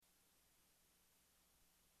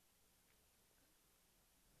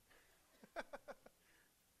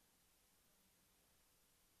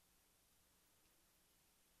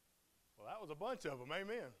That was a bunch of them,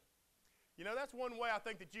 amen. You know, that's one way I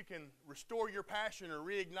think that you can restore your passion or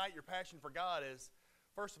reignite your passion for God is,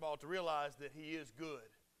 first of all, to realize that He is good.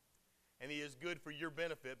 And He is good for your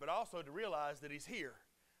benefit, but also to realize that He's here,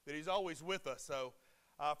 that He's always with us. So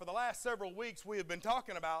for the last several weeks, we have been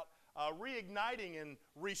talking about reigniting and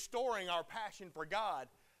restoring our passion for God,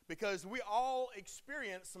 because we all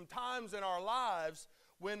experience some times in our lives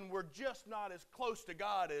when we're just not as close to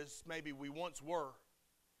God as maybe we once were.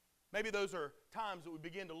 Maybe those are times that we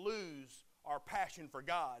begin to lose our passion for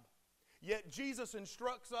God. Yet Jesus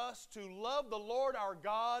instructs us to love the Lord our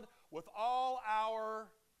God with all our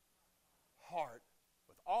heart,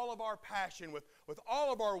 with all of our passion, with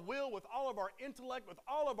all of our will, with all of our intellect, with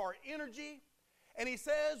all of our energy. And He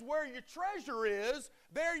says, where your treasure is,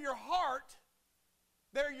 there your heart,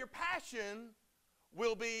 there your passion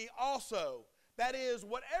will be also. That is,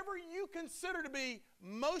 whatever you consider to be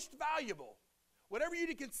most valuable, whatever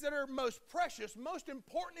you consider most precious, most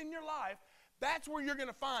important in your life, that's where you're going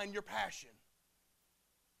to find your passion.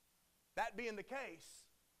 That being the case,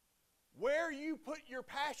 where you put your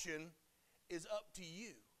passion is up to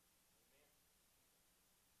you.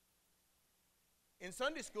 In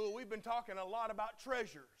Sunday school, we've been talking a lot about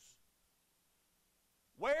treasures.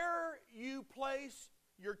 Where you place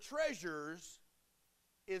your treasures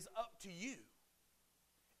is up to you.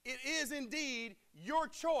 It is indeed your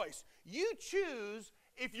choice. You choose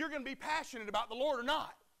if you're going to be passionate about the Lord or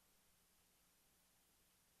not.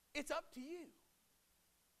 It's up to you.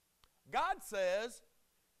 God says,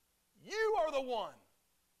 you are the one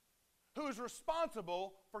who is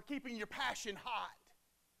responsible for keeping your passion hot.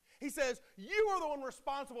 He says, you are the one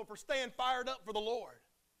responsible for staying fired up for the Lord.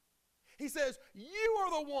 He says, you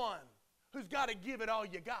are the one who's got to give it all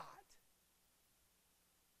you got.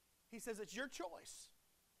 He says, it's your choice.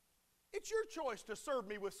 It's your choice to serve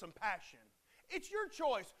me with some passion. It's your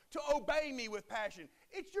choice to obey me with passion.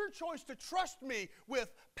 It's your choice to trust me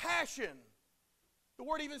with passion. The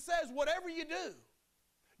Word even says, whatever you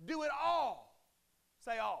do it all.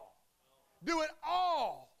 Say all. Do it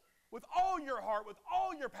all. With all your heart, with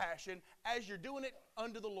all your passion, as you're doing it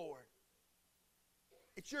unto the Lord.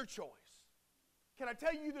 It's your choice. Can I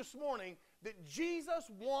tell you this morning that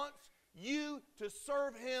Jesus wants you to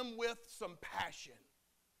serve Him with some passion.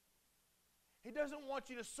 He doesn't want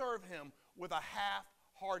you to serve Him with a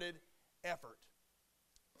half-hearted effort.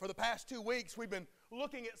 For the past 2 weeks, we've been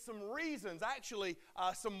looking at some reasons, actually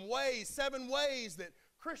some ways, 7 ways that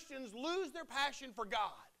Christians lose their passion for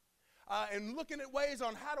God. And looking at ways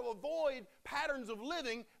on how to avoid patterns of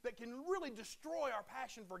living that can really destroy our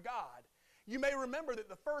passion for God. You may remember that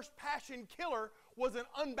the first passion killer was an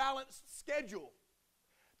unbalanced schedule.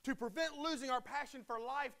 To prevent losing our passion for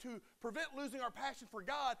life, to prevent losing our passion for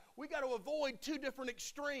God, we got to avoid 2 different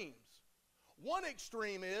extremes. One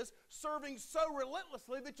extreme is serving so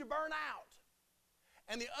relentlessly that you burn out.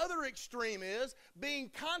 And the other extreme is being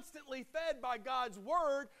constantly fed by God's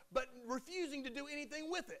Word, but refusing to do anything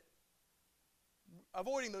with it.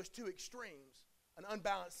 Avoiding those 2 extremes, an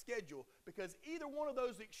unbalanced schedule, because either one of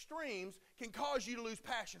those extremes can cause you to lose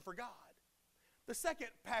passion for God. The second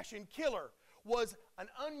passion killer was an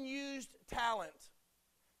unused talent.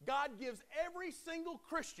 God gives every single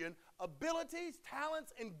Christian abilities,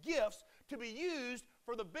 talents, and gifts to be used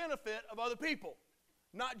for the benefit of other people,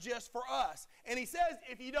 not just for us. And He says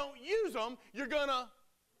if you don't use them, you're going to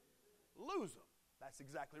lose them. That's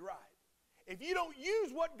exactly right. If you don't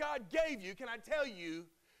use what God gave you, can I tell you,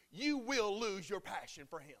 you will lose your passion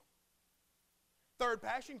for Him. Third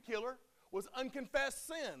passion killer was unconfessed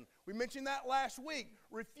sin. We mentioned that last week.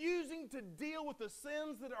 Refusing to deal with the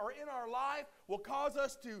sins that are in our life will cause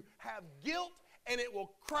us to have guilt, and it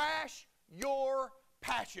will crash your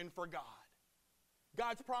passion for God.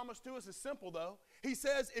 God's promise to us is simple, though. He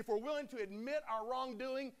says if we're willing to admit our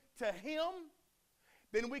wrongdoing to Him,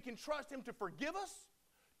 then we can trust Him to forgive us,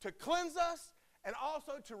 to cleanse us, and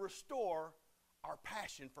also to restore our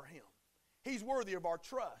passion for Him. He's worthy of our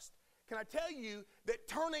trust. Can I tell you that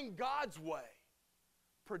turning God's way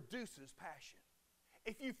produces passion?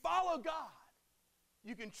 If you follow God,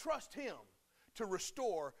 you can trust Him to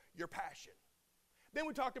restore your passion. Then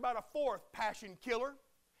we talked about a fourth passion killer,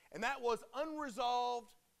 and that was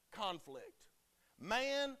unresolved conflict.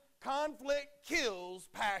 Man, conflict kills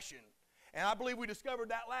passion. And I believe we discovered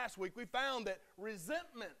that last week. We found that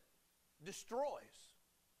resentment destroys,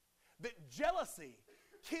 that jealousy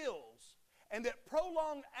kills, and that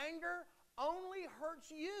prolonged anger only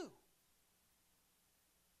hurts you.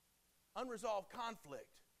 Unresolved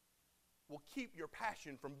conflict will keep your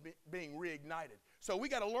passion from being reignited. So we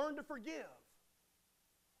got to learn to forgive,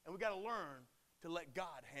 and we got to learn to let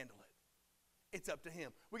God handle it. It's up to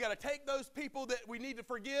him. We got to take those people that we need to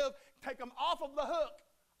forgive, take them off of the hook,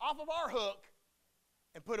 off of our hook,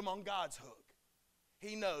 and put them on God's hook.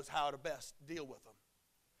 He knows how to best deal with them.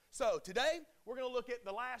 So today, we're going to look at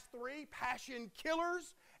the last three passion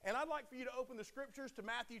killers. And I'd like for you to open the scriptures to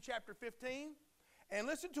Matthew chapter 15 and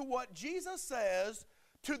listen to what Jesus says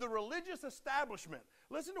to the religious establishment.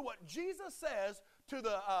 Listen to what Jesus says to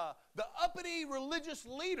the uppity religious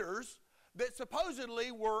leaders that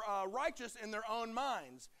supposedly were righteous in their own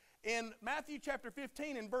minds. In Matthew chapter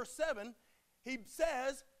 15 and verse 7, he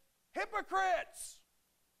says, hypocrites.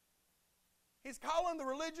 He's calling the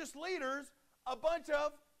religious leaders a bunch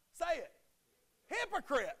of, say it,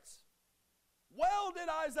 hypocrites. Well did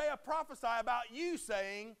Isaiah prophesy about you,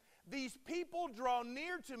 saying, these people draw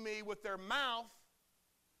near to me with their mouth,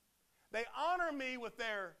 they honor me with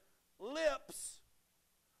their lips,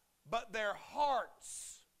 but their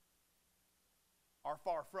hearts are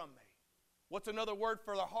far from me. What's another word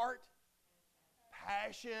for the heart?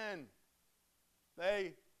 Passion.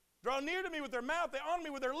 They draw near to me with their mouth, they honor me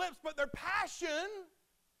with their lips, but their passion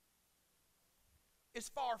is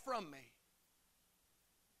far from me.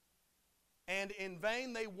 And in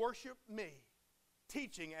vain they worship me,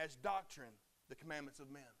 teaching as doctrine the commandments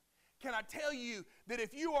of men. Can I tell you that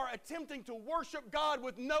if you are attempting to worship God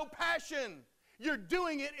with no passion, you're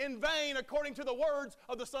doing it in vain according to the words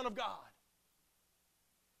of the Son of God.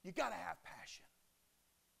 You got to have passion.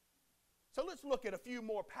 So let's look at a few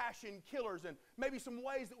more passion killers and maybe some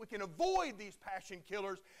ways that we can avoid these passion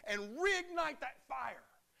killers and reignite that fire,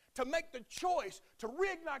 to make the choice to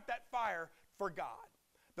reignite that fire for God.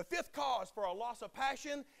 The fifth cause for a loss of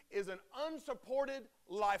passion is an unsupported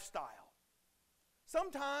lifestyle.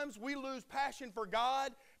 Sometimes we lose passion for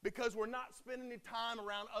God because we're not spending any time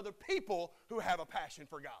around other people who have a passion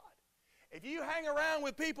for God. If you hang around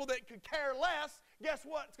with people that could care less, guess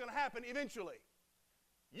what's going to happen eventually?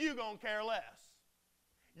 You're going to care less.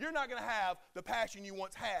 You're not going to have the passion you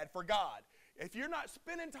once had for God. If you're not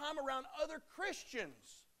spending time around other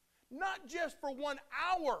Christians, not just for 1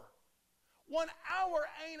 hour, 1 hour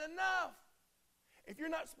ain't enough. If you're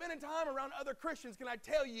not spending time around other Christians, can I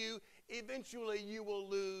tell you, eventually you will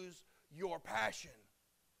lose your passion.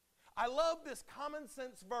 I love this common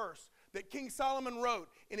sense verse that King Solomon wrote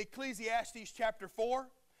in Ecclesiastes chapter 4.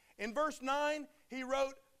 In verse 9, he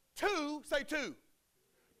wrote, two, say two.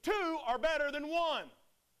 Two are better than one.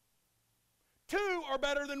 Two are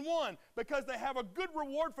better than one because they have a good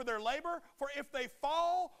reward for their labor. For if they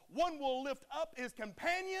fall, one will lift up his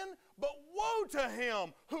companion, but woe to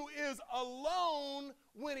him who is alone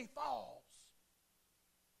when he falls.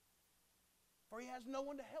 For he has no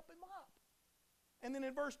one to help him up. And then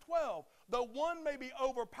in verse 12, though one may be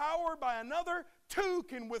overpowered by another, two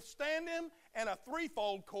can withstand him, and a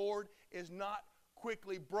threefold cord is not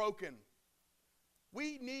quickly broken.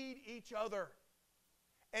 We need each other.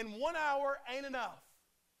 And 1 hour ain't enough.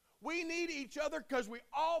 We need each other because we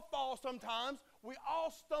all fall sometimes. We all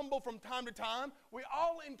stumble from time to time. We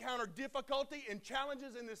all encounter difficulty and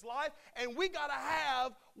challenges in this life, and we got to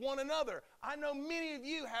have one another. I know many of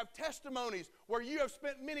you have testimonies where you have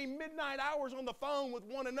spent many midnight hours on the phone with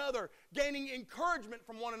one another, gaining encouragement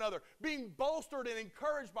from one another, being bolstered and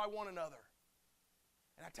encouraged by one another.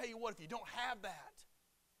 And I tell you what, if you don't have that,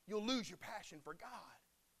 you'll lose your passion for God.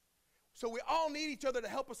 So we all need each other to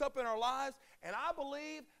help us up in our lives, and I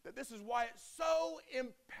believe that this is why it's so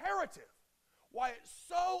imperative, why it's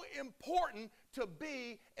so important to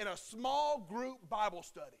be in a small group Bible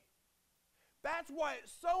study. That's why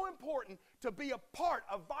it's so important to be a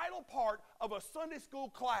vital part of a Sunday school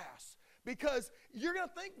class, because you're going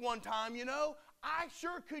to think one time, I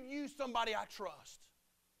sure could use somebody I trust.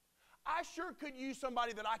 I sure could use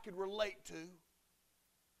somebody that I could relate to.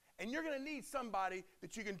 And you're going to need somebody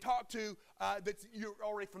that you can talk to that you're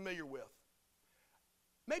already familiar with.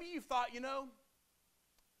 Maybe you thought,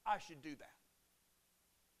 I should do that.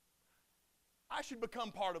 I should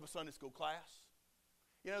become part of a Sunday school class.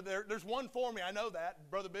 There's one for me, I know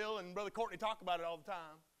that. Brother Bill and Brother Courtney talk about it all the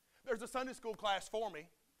time. There's a Sunday school class for me.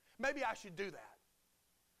 Maybe I should do that.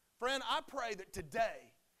 Friend, I pray that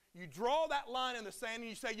today you draw that line in the sand and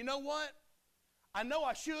you say, you know what? I know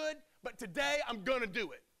I should, but today I'm going to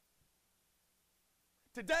do it.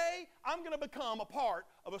 Today, I'm going to become a part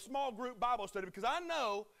of a small group Bible study because I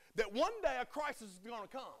know that one day a crisis is going to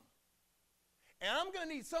come. And I'm going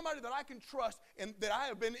to need somebody that I can trust and that I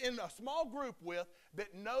have been in a small group with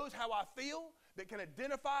that knows how I feel, that can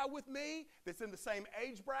identify with me, that's in the same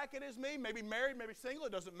age bracket as me, maybe married, maybe single,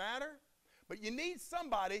 it doesn't matter. But you need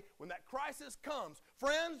somebody when that crisis comes.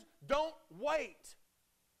 Friends, don't wait.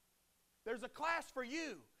 There's a class for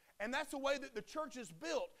you. And that's the way that the church is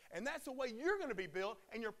built. And that's the way you're going to be built,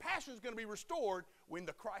 and your passion is going to be restored when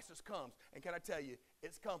the crisis comes. And can I tell you,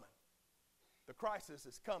 it's coming. The crisis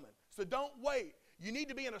is coming. So don't wait. You need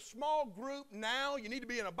to be in a small group now. You need to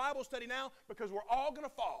be in a Bible study now, because we're all going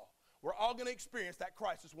to fall. We're all going to experience that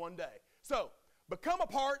crisis one day. So become a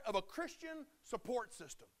part of a Christian support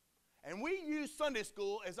system. And we use Sunday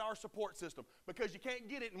school as our support system, because you can't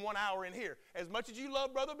get it in 1 hour in here. As much as you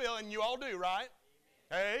love Brother Bill, and you all do, right?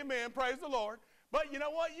 Amen. Praise the Lord. But you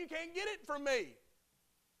know what? You can't get it from me.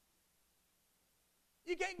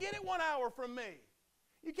 You can't get it 1 hour from me.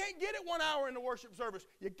 You can't get it 1 hour in the worship service.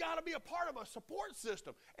 You got to be a part of a support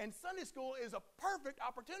system. And Sunday school is a perfect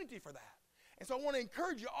opportunity for that. And so I want to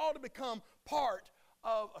encourage you all to become part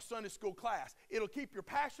of a Sunday school class. It'll keep your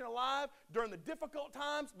passion alive during the difficult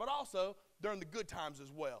times, but also during the good times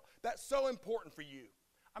as well. That's so important for you.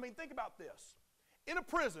 I mean, think about this. In a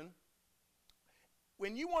prison,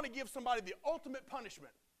 when you want to give somebody the ultimate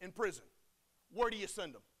punishment in prison, where do you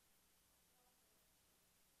send them?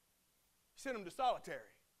 You send them to solitary.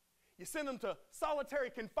 You send them to solitary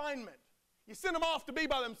confinement. You send them off to be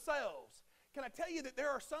by themselves. Can I tell you that there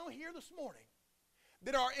are some here this morning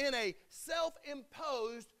that are in a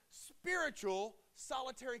self-imposed spiritual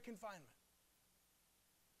solitary confinement?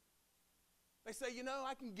 They say, you know,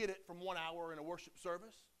 I can get it from 1 hour in a worship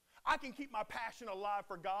service. I can keep my passion alive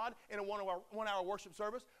for God in a 1 hour worship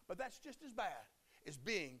service, but that's just as bad as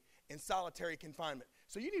being in solitary confinement.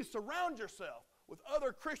 So you need to surround yourself with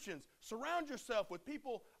other Christians. Surround yourself with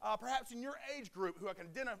people perhaps in your age group who can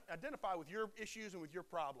identify with your issues and with your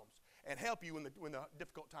problems and help you when the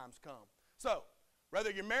difficult times come. So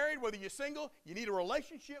whether you're married, whether you're single, you need a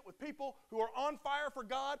relationship with people who are on fire for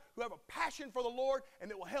God, who have a passion for the Lord,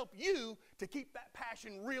 and that will help you to keep that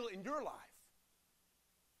passion real in your life.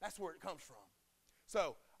 That's where it comes from.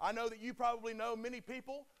 So I know that you probably know many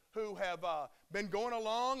people who have been going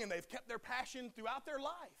along and they've kept their passion throughout their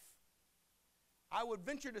life. I would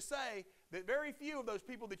venture to say that very few of those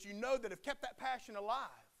people that you know that have kept that passion alive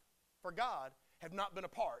for God have not been a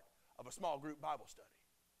part of a small group Bible study.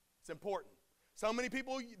 It's important. So many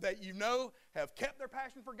people that you know have kept their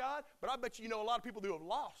passion for God, but I bet you know a lot of people who have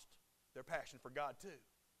lost their passion for God too.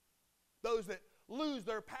 Those that lose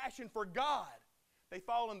their passion for God, they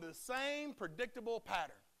fall into the same predictable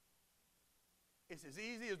pattern. It's as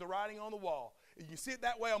easy as the writing on the wall. You see it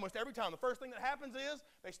that way almost every time. The first thing that happens is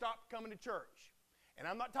they stop coming to church. And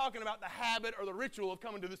I'm not talking about the habit or the ritual of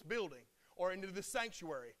coming to this building or into this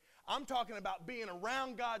sanctuary. I'm talking about being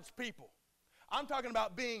around God's people. I'm talking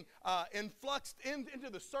about being influxed into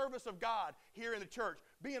the service of God here in the church,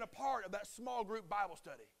 being a part of that small group Bible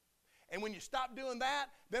study. And when you stop doing that,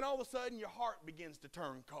 then all of a sudden your heart begins to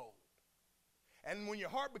turn cold. And when your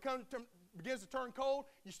heart begins to turn cold,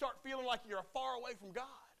 you start feeling like you're far away from God.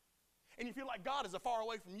 And you feel like God is far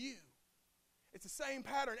away from you. It's the same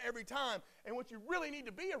pattern every time. And what you really need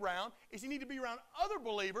to be around is you need to be around other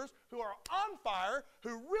believers who are on fire,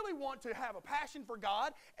 who really want to have a passion for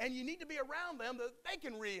God, and you need to be around them that they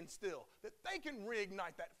can reinstill, that they can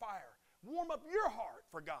reignite that fire. Warm up your heart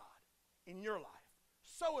for God in your life.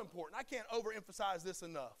 So important. I can't overemphasize this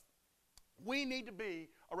enough. We need to be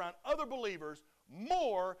around other believers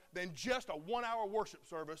more than just a 1 hour worship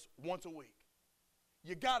service once a week.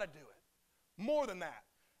 You got to do it. More than that.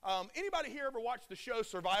 Anybody here ever watch the show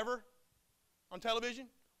Survivor on television?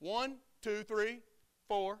 1, 2, 3,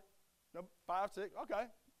 4, no, 5, 6, okay.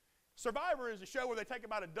 Survivor is a show where they take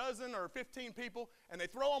about a dozen or 15 people and they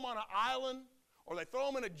throw them on an island or they throw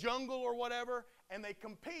them in a jungle or whatever, and they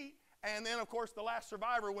compete, and then of course the last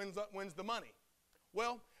survivor wins the money.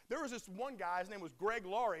 Well, there was this one guy, his name was Greg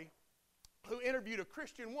Laurie, who interviewed a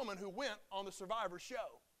Christian woman who went on the Survivor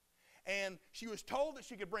show. And she was told that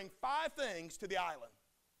she could bring 5 things to the island.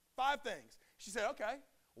 5 things. She said, okay,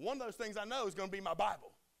 one of those things I know is going to be my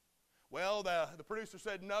Bible. Well, the producer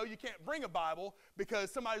said, no, you can't bring a Bible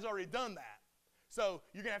because somebody's already done that. So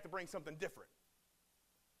you're going to have to bring something different.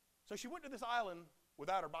 So she went to this island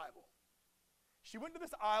without her Bible. She went to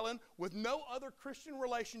this island with no other Christian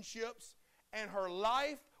relationships, and her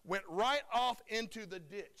life went right off into the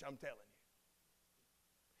ditch, I'm telling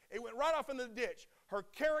you. It went right off into the ditch. Her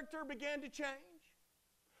character began to change.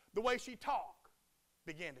 The way she talked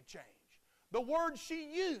began to change. The words she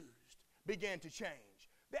used began to change.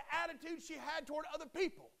 The attitude she had toward other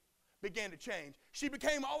people began to change. She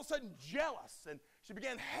became all of a sudden jealous, and she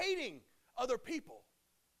began hating other people.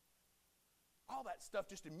 All that stuff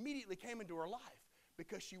just immediately came into her life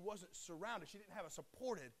because she wasn't surrounded. She didn't have a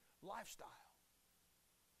supported lifestyle.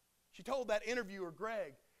 She told that interviewer,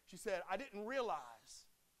 Greg, she said, I didn't realize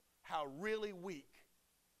how really weak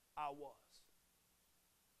I was.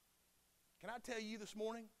 Can I tell you this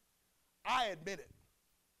morning? I admit it.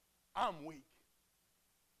 I'm weak.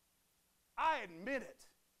 I admit it.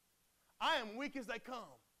 I am weak as they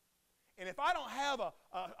come. And if I don't have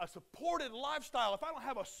a supported lifestyle, if I don't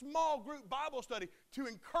have a small group Bible study to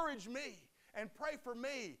encourage me and pray for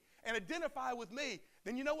me and identify with me,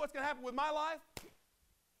 then you know what's going to happen with my life?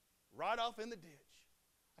 Right off in the ditch.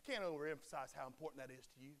 I can't overemphasize how important that is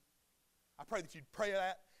to you. I pray that you'd pray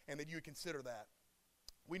that and that you would consider that.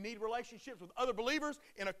 We need relationships with other believers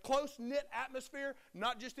in a close-knit atmosphere,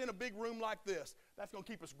 not just in a big room like this. That's going to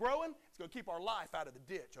keep us growing. It's going to keep our life out of the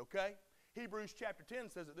ditch, okay? Hebrews chapter 10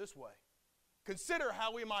 says it this way. Consider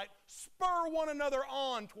how we might spur one another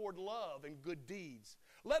on toward love and good deeds.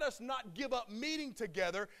 Let us not give up meeting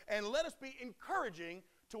together, and let us be encouraging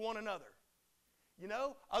to one another. You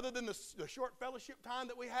know, other than the short fellowship time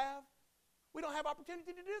that we don't have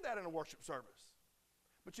opportunity to do that in a worship service.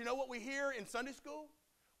 But you know what we hear in Sunday school?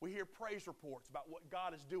 We hear praise reports about what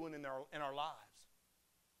God is doing in our lives.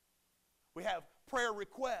 We have prayer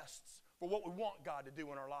requests for what we want God to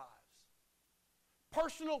do in our lives.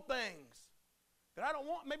 Personal things that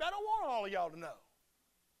maybe I don't want all of y'all to know.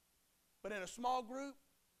 But in a small group,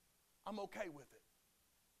 I'm okay with it.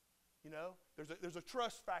 You know, there's a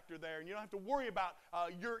trust factor there, and you don't have to worry about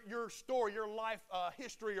your story, your life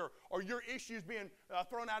history, or your issues being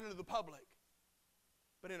thrown out into the public.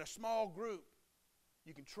 But in a small group,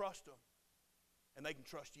 you can trust them, and they can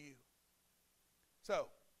trust you. So,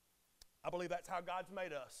 I believe that's how God's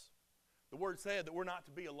made us. The Word said that we're not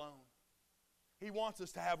to be alone. He wants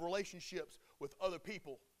us to have relationships with other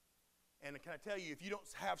people. And can I tell you, if you don't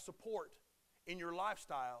have support in your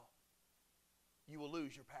lifestyle, you will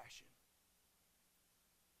lose your passion.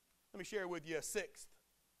 Let me share with you a sixth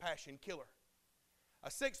passion killer. A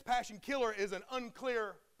sixth passion killer is an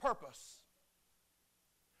unclear purpose.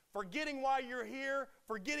 Forgetting why you're here,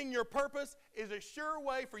 forgetting your purpose, is a sure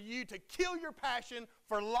way for you to kill your passion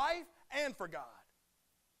for life and for God.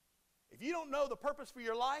 If you don't know the purpose for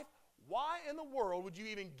your life, why in the world would you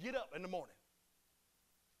even get up in the morning?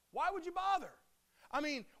 Why would you bother? I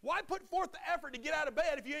mean, why put forth the effort to get out of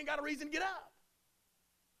bed if you ain't got a reason to get up?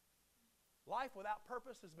 Life without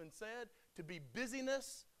purpose has been said to be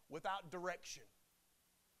busyness without direction.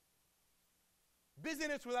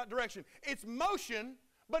 Busyness without direction. It's motion,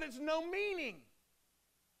 but it's no meaning.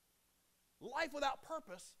 Life without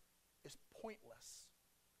purpose is pointless.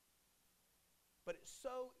 But it's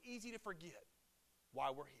so easy to forget why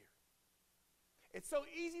we're here. It's so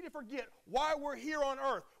easy to forget why we're here on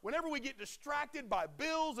earth. Whenever we get distracted by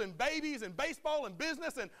bills and babies and baseball and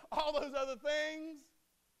business and all those other things,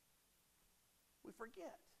 we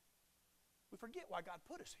forget. We forget why God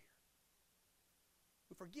put us here.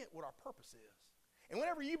 We forget what our purpose is. And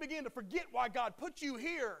whenever you begin to forget why God put you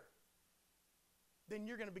here, then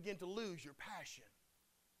you're going to begin to lose your passion.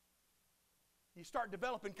 You start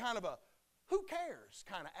developing kind of a who cares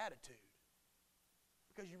kind of attitude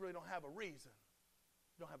because you really don't have a reason.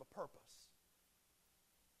 You don't have a purpose.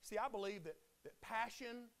 See, I believe that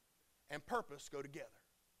passion and purpose go together.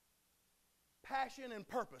 Passion and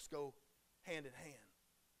purpose go hand in hand.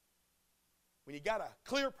 When you got a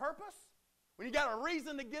clear purpose, when you got a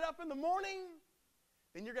reason to get up in the morning,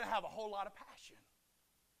 then you're going to have a whole lot of passion.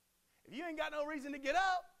 If you ain't got no reason to get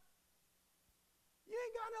up, you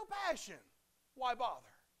ain't got no passion. Why bother?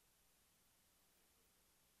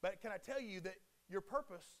 But can I tell you that your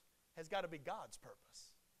purpose has got to be God's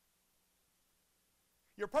purpose?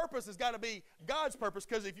 Your purpose has got to be God's purpose,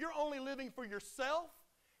 because if you're only living for yourself,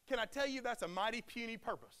 can I tell you that's a mighty puny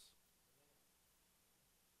purpose?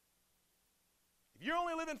 If you're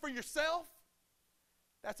only living for yourself,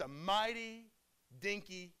 that's a mighty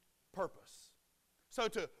dinky purpose. So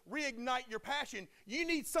to reignite your passion, you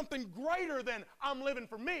need something greater than I'm living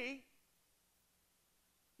for me.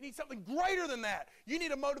 You need something greater than that. You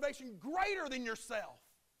need a motivation greater than yourself.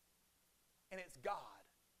 And it's God.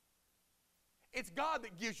 It's God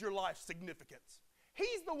that gives your life significance.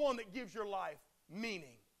 He's the one that gives your life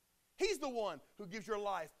meaning. He's the one who gives your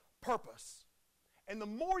life purpose. And the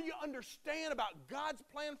more you understand about God's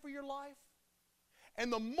plan for your life,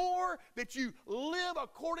 and the more that you live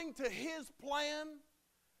according to His plan,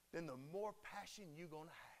 then the more passion you're going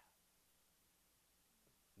to have.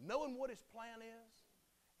 Knowing what His plan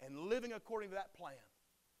is and living according to that plan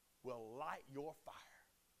will light your fire.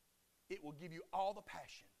 It will give you all the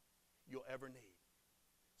passion you'll ever need.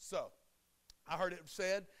 So, I heard it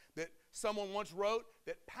said that someone once wrote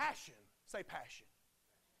that passion, say passion.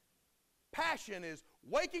 Passion is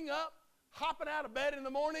waking up, hopping out of bed in the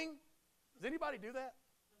morning. Does anybody do that?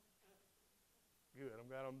 Good, I'm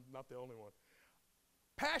glad I'm not the only one.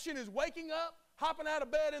 Passion is waking up, hopping out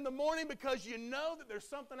of bed in the morning because you know that there's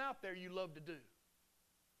something out there you love to do.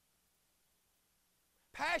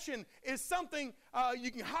 Passion is something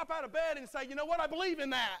you can hop out of bed and say, you know what, I believe in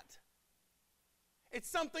that. It's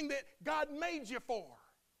something that God made you for.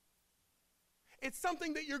 It's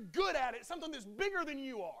something that you're good at. It's something that's bigger than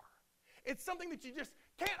you are. It's something that you just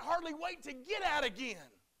can't hardly wait to get at again.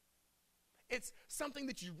 It's something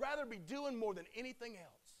that you'd rather be doing more than anything else.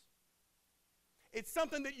 It's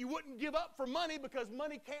something that you wouldn't give up for money because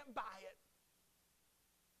money can't buy it.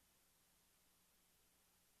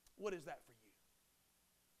 What is that for you?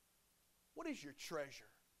 What is your treasure?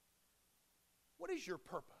 What is your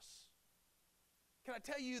purpose? Can I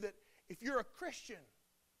tell you that if you're a Christian,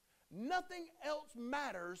 nothing else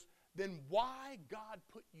matters than why God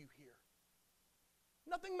put you here.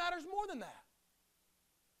 Nothing matters more than that.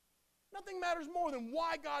 Nothing matters more than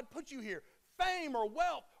why God put you here. Fame or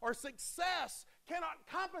wealth or success cannot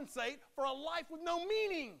compensate for a life with no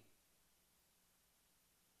meaning.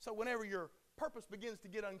 So whenever your purpose begins to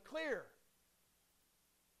get unclear,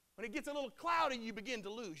 when it gets a little cloudy, you begin to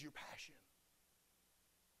lose your passion.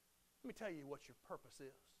 Let me tell you what your purpose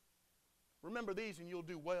is. Remember these and you'll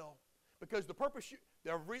do well. Because the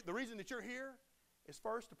reason that you're here is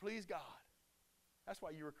first to please God. That's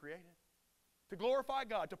why you were created. To glorify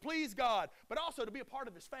God, to please God, but also to be a part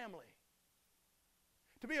of His family.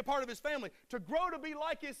 To be a part of His family, to grow to be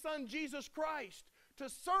like His Son Jesus Christ, to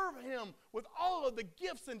serve Him with all of the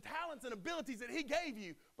gifts and talents and abilities that He gave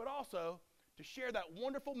you, but also to share that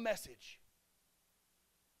wonderful message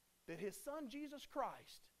that His Son Jesus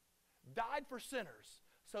Christ died for sinners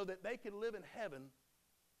so that they could live in heaven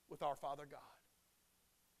with our Father God.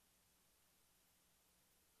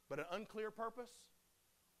 But an unclear purpose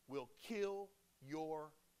will kill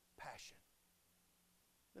your passion.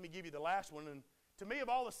 Let me give you the last one, and to me of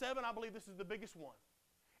all the 7, I believe this is the biggest one.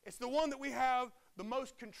 It's the one that we have the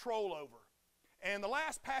most control over. And the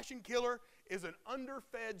last passion killer is an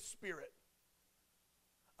underfed spirit.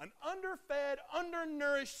 An underfed,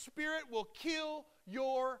 undernourished spirit will kill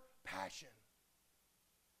your passion.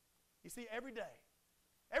 You see, every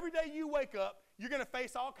day you wake up, you're going to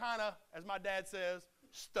face all kind of, as my dad says,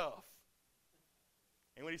 stuff.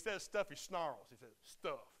 And when he says stuff, he snarls. He says,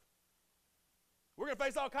 stuff. We're going to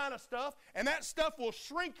face all kind of stuff, and that stuff will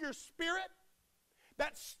shrink your spirit.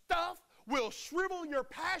 That stuff will shrivel your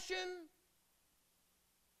passion.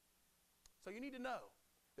 So you need to know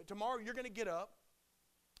that tomorrow you're going to get up,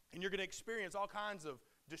 and you're going to experience all kinds of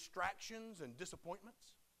distractions and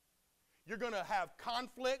disappointments. You're going to have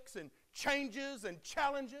conflicts and changes and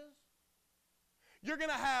challenges. You're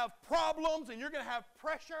going to have problems and you're going to have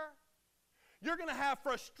pressure. You're going to have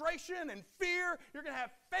frustration and fear. You're going to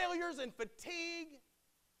have failures and fatigue.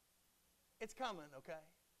 It's coming, okay?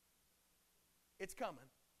 It's coming.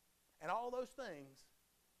 And all those things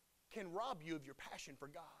can rob you of your passion for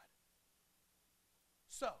God.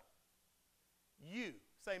 So, you,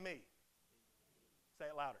 say me. Say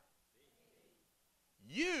it louder.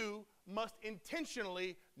 You must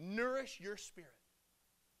intentionally nourish your spirit.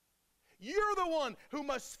 You're the one who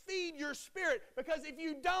must feed your spirit, because if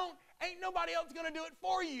you don't, ain't nobody else going to do it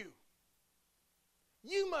for you.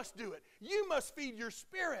 You must do it. You must feed your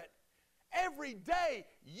spirit. Every day,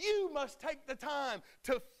 you must take the time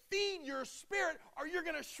to feed your spirit, or you're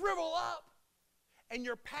going to shrivel up, and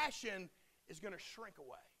your passion is going to shrink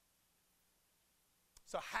away.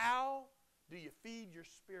 So how do you feed your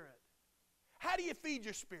spirit? How do you feed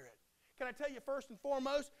your spirit? Can I tell you first and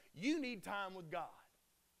foremost, you need time with God.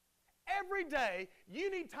 Every day,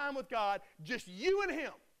 you need time with God, just you and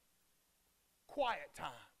Him. Quiet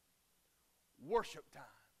time. Worship time.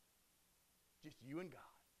 Just you and God.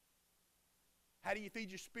 How do you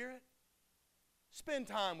feed your spirit? Spend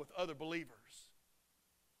time with other believers.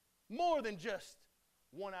 More than just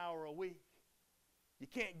 1 hour a week. You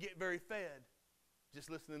can't get very fed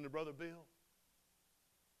just listening to Brother Bill.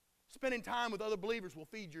 Spending time with other believers will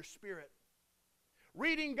feed your spirit.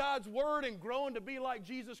 Reading God's Word and growing to be like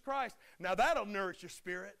Jesus Christ, now that'll nourish your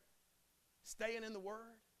spirit. Staying in the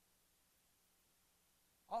Word.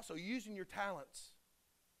 Also, using your talents.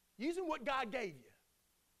 Using what God gave you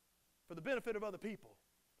for the benefit of other people.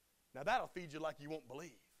 Now that'll feed you like you won't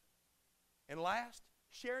believe. And last,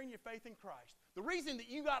 sharing your faith in Christ. The reason that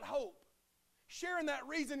you got hope. Sharing that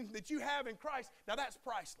reason that you have in Christ, now that's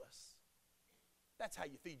priceless. That's how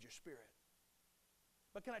you feed your spirit.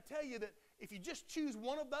 But can I tell you that if you just choose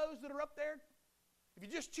one of those that are up there, if you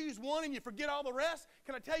just choose one and you forget all the rest,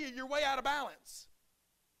 can I tell you you're way out of balance?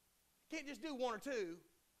 You can't just do one or two.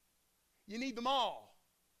 You need them all.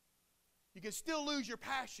 You can still lose your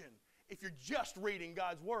passion if you're just reading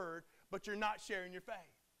God's Word, but you're not sharing your faith.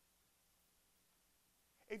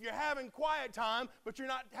 if you're having quiet time, but you're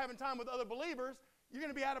not having time with other believers, you're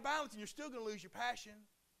going to be out of balance and you're still going to lose your passion.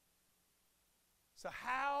 So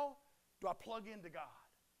how do I plug into God?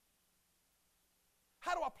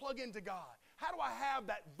 How do I plug into God? How do I have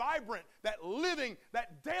that vibrant, that living,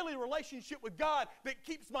 that daily relationship with God that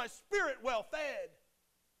keeps my spirit well fed?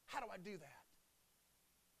 How do I do that?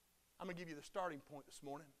 I'm going to give you the starting point this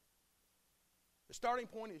morning. The starting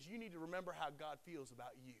point is you need to remember how God feels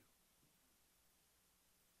about you.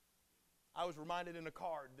 I was reminded in a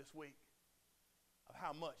card this week of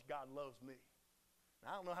how much God loves me.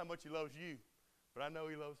 Now, I don't know how much He loves you, but I know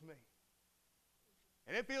He loves me.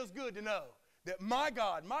 And it feels good to know that my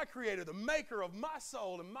God, my Creator, the maker of my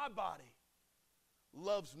soul and my body,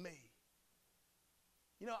 loves me.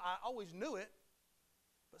 You know, I always knew it,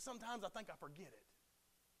 but sometimes I think I forget it.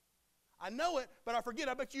 I know it, but I forget.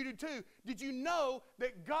 I bet you do too. Did you know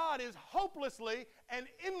that God is hopelessly and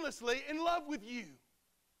endlessly in love with you?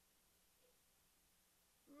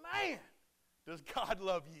 Man, does God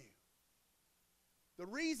love you. The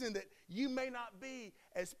reason that you may not be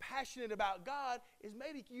as passionate about God is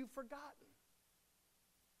maybe you've forgotten.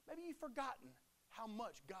 Maybe you've forgotten how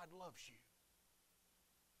much God loves you.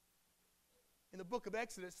 In the book of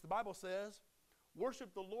Exodus, the Bible says,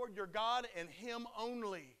 worship the Lord your God and Him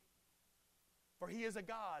only. For He is a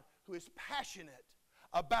God who is passionate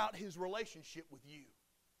about His relationship with you.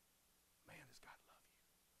 Man, does God love you.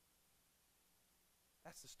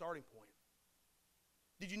 That's the starting point.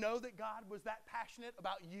 Did you know that God was that passionate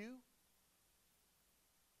about you?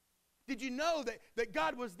 Did you know that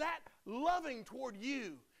God was that loving toward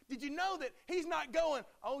you? Did you know that He's not going,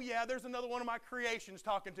 oh yeah, there's another one of my creations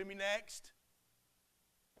talking to me next?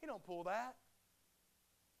 He don't pull that.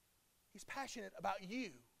 He's passionate about you.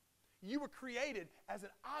 You were created as an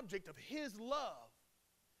object of His love.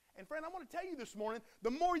 And friend, I want to tell you this morning,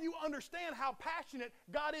 the more you understand how passionate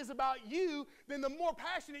God is about you, then the more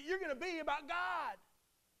passionate you're going to be about God.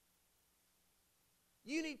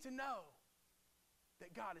 You need to know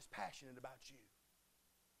that God is passionate about you.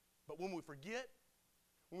 But when we forget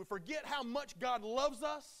how much God loves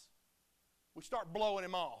us, we start blowing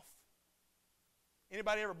Him off.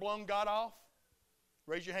 Anybody ever blown God off?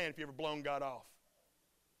 Raise your hand if you ever blown God off.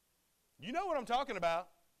 You know what I'm talking about.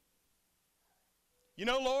 You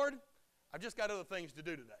know, Lord, I've just got other things to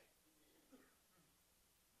do today.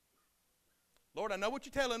 Lord, I know what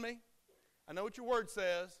you're telling me. I know what your word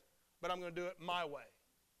says, but I'm going to do it my way.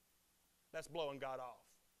 That's blowing God off.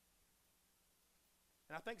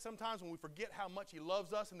 And I think sometimes when we forget how much He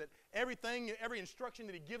loves us and that every instruction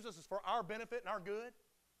that He gives us is for our benefit and our good,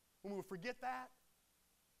 when we forget that,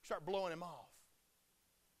 we start blowing Him off.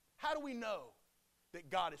 How do we know that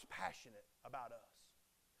God is passionate about us?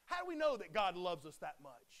 How do we know that God loves us that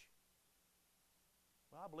much?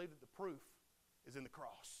 Well, I believe that the proof is in the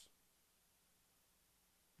cross.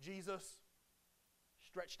 Jesus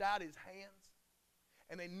stretched out His hands,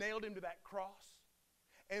 and they nailed Him to that cross.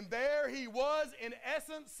 And there He was, in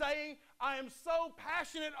essence, saying, I am so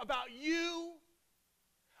passionate about you.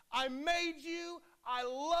 I made you. I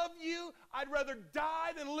love you. I'd rather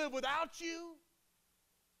die than live without you.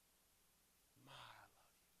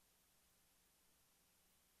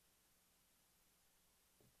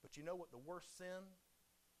 But you know what the worst sin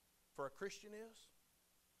for a Christian is?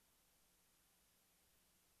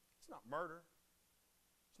 It's not murder.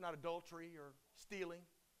 It's not adultery or stealing.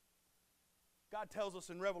 God tells us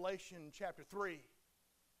in Revelation chapter 3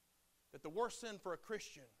 that the worst sin for a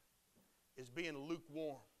Christian is being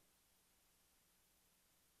lukewarm.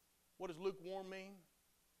 What does lukewarm mean?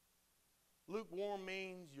 Lukewarm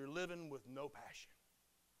means you're living with no passion.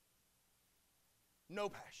 No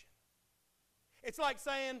passion. It's like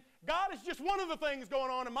saying, God is just one of the things going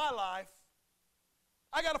on in my life.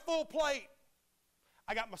 I got a full plate.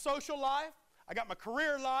 I got my social life. I got my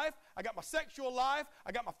career life. I got my sexual life.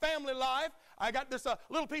 I got my family life. I got this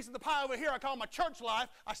little piece of the pie over here I call my church life.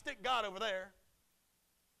 I stick God over there.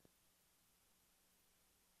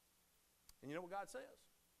 And you know what God says?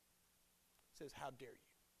 He says, how dare you?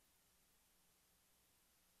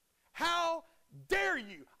 How dare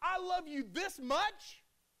you? I love you this much.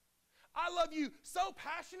 I love you so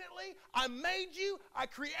passionately. I made you. I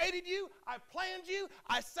created you. I planned you.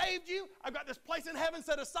 I saved you. I've got this place in heaven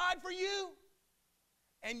set aside for you.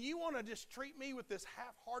 And you want to just treat me with this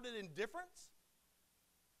half-hearted indifference?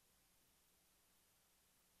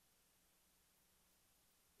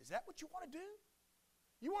 Is that what you want to do?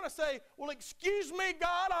 You want to say, well, excuse me,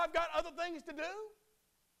 God, I've got other things to do?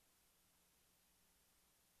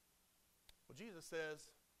 Well, Jesus says,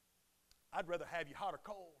 I'd rather have you hot or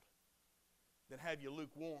cold than have you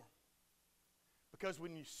lukewarm. Because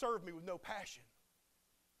when you serve me with no passion,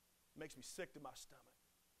 It makes me sick to my stomach.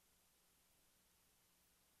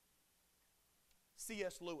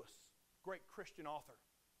 C.S. Lewis, great Christian author,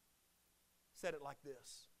 said it like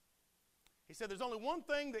this. He said, there's only one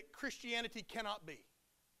thing that Christianity cannot be.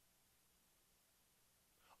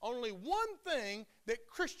 Only one thing that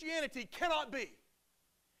Christianity cannot be.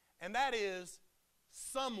 And that is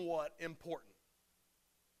somewhat important.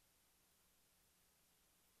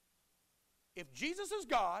 If Jesus is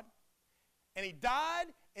God, and He died,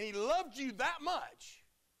 and He loved you that much,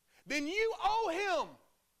 then you owe Him.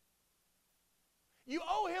 You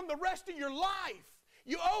owe Him the rest of your life.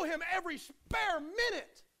 You owe Him every spare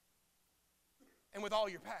minute. And with all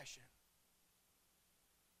your passion.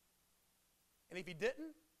 And if He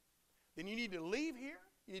didn't, then you need to leave here,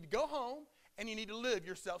 you need to go home, and you need to live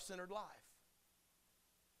your self-centered life.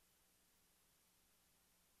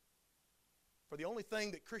 For the only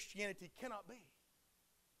thing that Christianity cannot be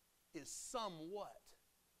is somewhat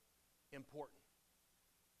important.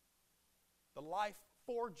 The life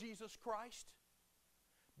for Jesus Christ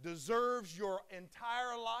deserves your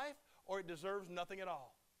entire life, or it deserves nothing at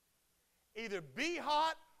all. Either be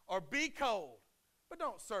hot or be cold, but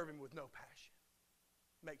don't serve Him with no passion.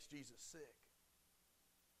 Makes Jesus sick.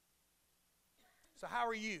 So how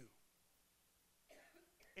are you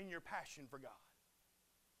in your passion for God?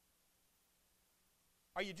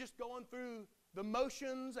 Are you just going through the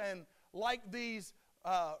motions and like these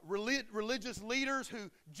religious leaders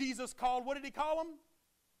who Jesus called, what did He call them?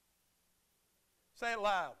 Say it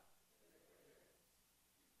loud.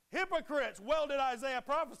 Hypocrites. Well did Isaiah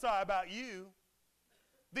prophesy about you.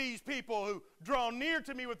 These people who draw near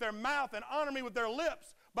to me with their mouth and honor me with their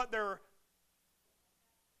lips, but their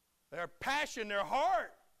passion, their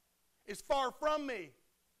heart is far from me,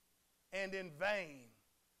 and in vain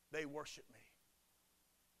they worship me.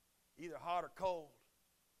 Either hot or cold,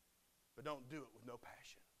 but don't do it with no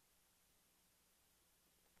passion.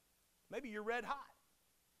 Maybe you're red hot.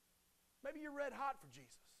 Maybe you're red hot for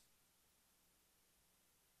Jesus.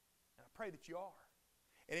 And I pray that you are.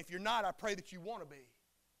 And if you're not, I pray that you want to be.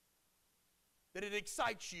 That it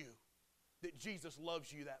excites you that Jesus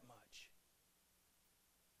loves you that much.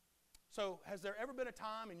 So, has there ever been a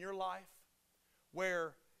time in your life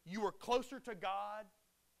where you were closer to God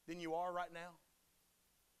than you are right now?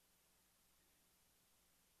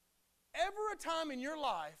 Ever a time in your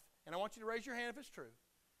life, and I want you to raise your hand if it's true,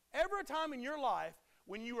 ever a time in your life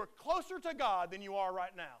when you were closer to God than you are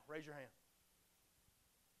right now? Raise your hand.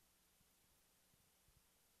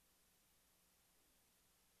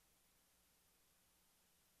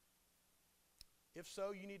 If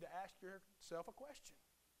so, you need to ask yourself a question.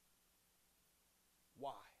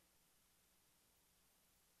 Why?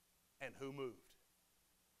 And who moved?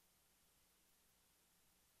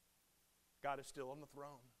 God is still on the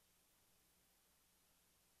throne.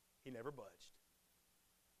 He never budged.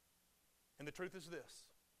 And the truth is this.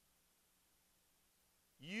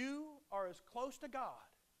 You are as close to God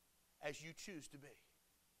as you choose to be.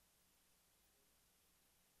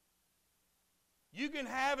 You can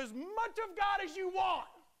have as much of God as you want.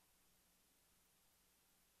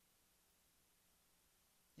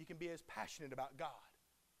 You can be as passionate about God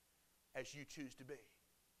as you choose to be.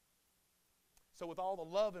 So with all the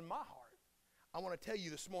love in my heart, I want to tell you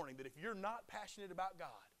this morning that if you're not passionate about God,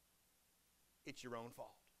 it's your own fault.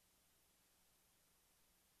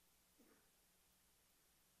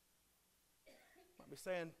 You might be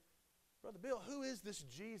saying, Brother Bill, who is this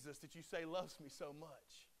Jesus that you say loves me so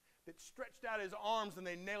much? That stretched out His arms and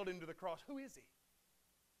they nailed Him to the cross. Who is He?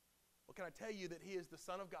 Well, can I tell you that He is the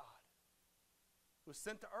Son of God who was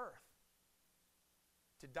sent to earth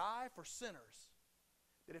to die for sinners,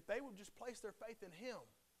 that if they would just place their faith in Him,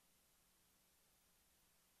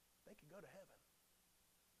 they could go to heaven.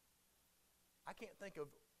 I can't think of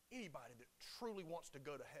anybody that truly wants to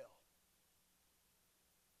go to hell.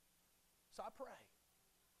 So I pray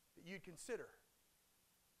that you'd consider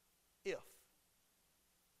if.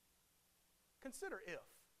 Consider if.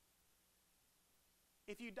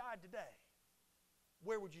 If you died today,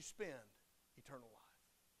 where would you spend eternal life?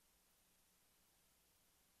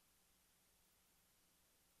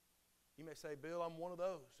 You may say, Bill, I'm one of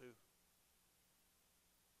those who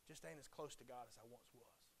just ain't as close to God as I once was.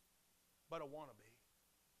 But I want to be.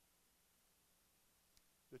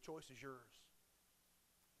 The choice is yours.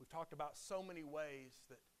 We've talked about so many ways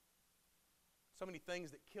so many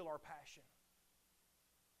things that kill our passion.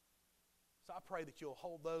 So I pray that you'll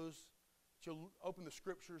hold those, that you'll open the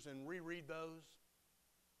Scriptures and reread those,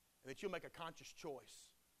 and that you'll make a conscious choice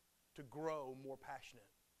to grow more passionate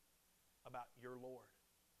about your Lord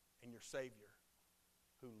and your Savior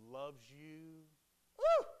who loves you.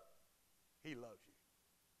 Woo! He loves you.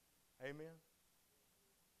 Amen?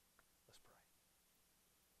 Let's pray.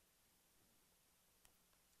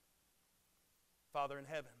 Father in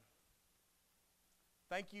heaven,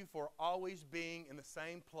 thank you for always being in the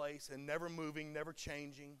same place and never moving, never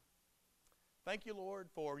changing. Thank you, Lord,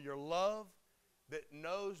 for your love that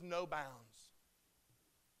knows no bounds.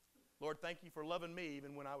 Lord, thank you for loving me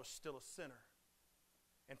even when I was still a sinner.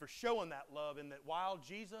 And for showing that love in that while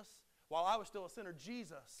I was still a sinner,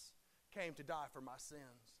 Jesus came to die for my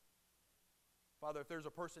sins. Father, if there's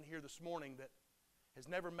a person here this morning that has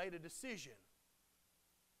never made a decision,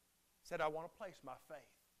 said, I want to place my faith,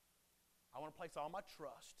 I want to place all my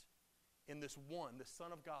trust in this one, the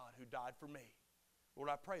Son of God who died for me. Lord,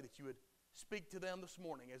 I pray that you would speak to them this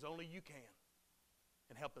morning as only you can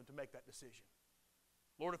and help them to make that decision.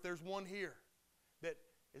 Lord, if there's one here that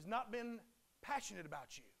has not been passionate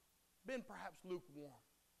about you, been perhaps lukewarm,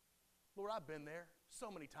 Lord, I've been there so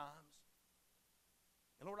many times.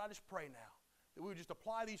 And Lord, I just pray now that we would just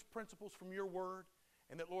apply these principles from your word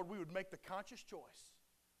and that, Lord, we would make the conscious choice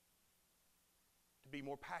to be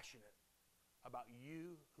more passionate about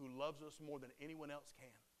you who loves us more than anyone else can.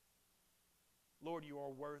 Lord, you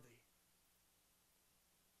are worthy.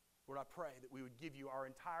 Lord, I pray that we would give you our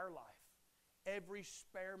entire life, every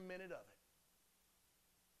spare minute of it.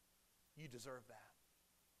 You deserve that.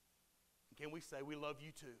 And can we say we love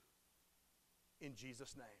you too? In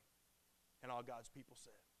Jesus' name. And all God's people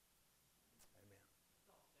said.